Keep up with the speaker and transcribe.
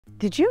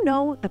Did you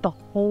know that the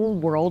whole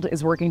world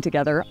is working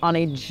together on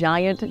a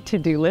giant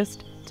to-do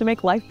list to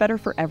make life better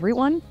for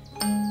everyone?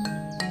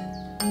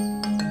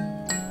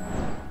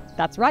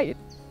 That's right.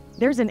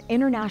 There's an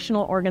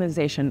international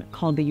organization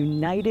called the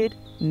United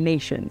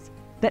Nations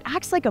that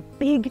acts like a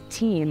big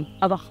team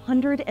of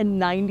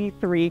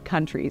 193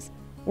 countries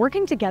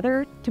working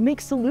together to make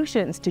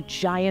solutions to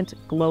giant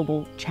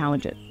global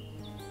challenges.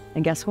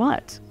 And guess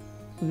what?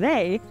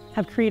 They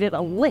have created a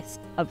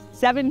list of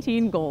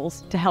 17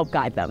 goals to help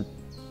guide them.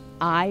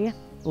 I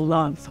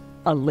love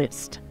a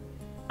list.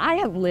 I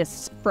have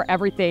lists for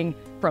everything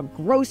from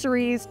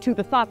groceries to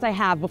the thoughts I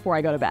have before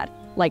I go to bed.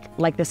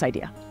 Like this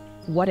idea.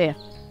 What if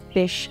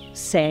fish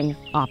sang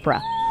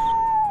opera?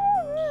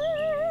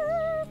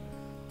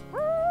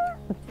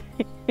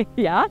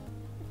 Yeah?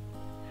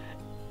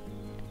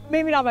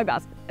 Maybe not my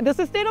best. The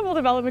Sustainable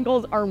Development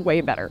Goals are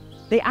way better.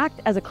 They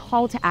act as a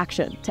call to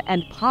action to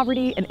end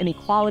poverty and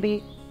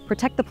inequality,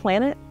 protect the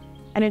planet,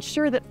 and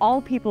ensure that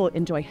all people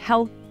enjoy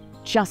health,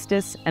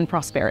 justice, and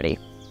prosperity.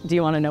 Do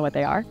you want to know what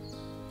they are?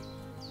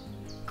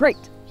 Great,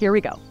 here we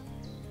go.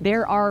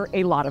 There are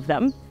a lot of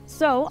them,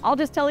 so I'll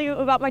just tell you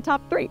about my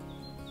top 3.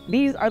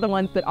 These are the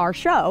ones that our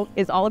show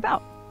is all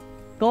about.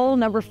 Goal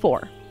number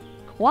 4,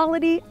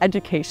 quality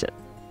education.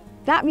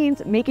 That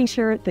means making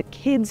sure that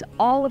kids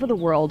all over the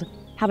world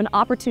have an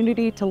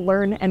opportunity to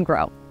learn and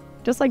grow,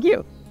 just like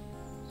you.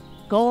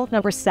 Goal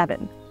number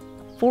 7,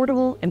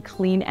 affordable and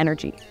clean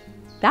energy.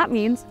 That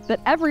means that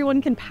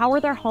everyone can power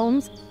their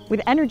homes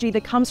with energy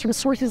that comes from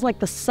sources like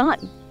the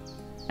sun.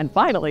 And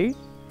finally,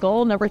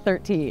 goal number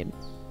 13,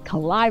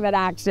 climate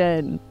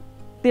action.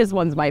 This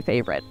one's my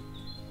favorite.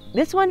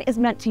 This one is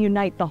meant to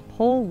unite the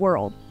whole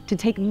world to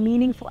take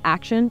meaningful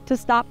action to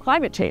stop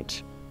climate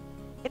change.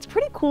 It's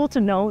pretty cool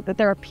to know that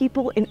there are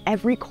people in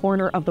every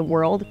corner of the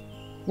world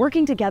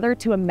working together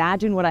to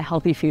imagine what a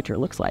healthy future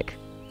looks like.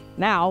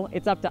 Now,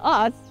 it's up to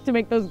us to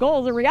make those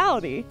goals a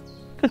reality.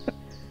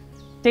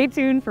 Stay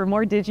tuned for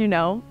more Did You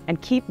Know and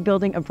keep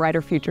building a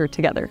brighter future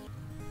together.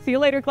 See you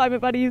later,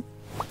 Climate Buddies.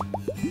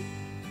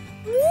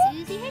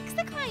 Suzie Hicks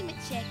the Climate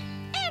Chick.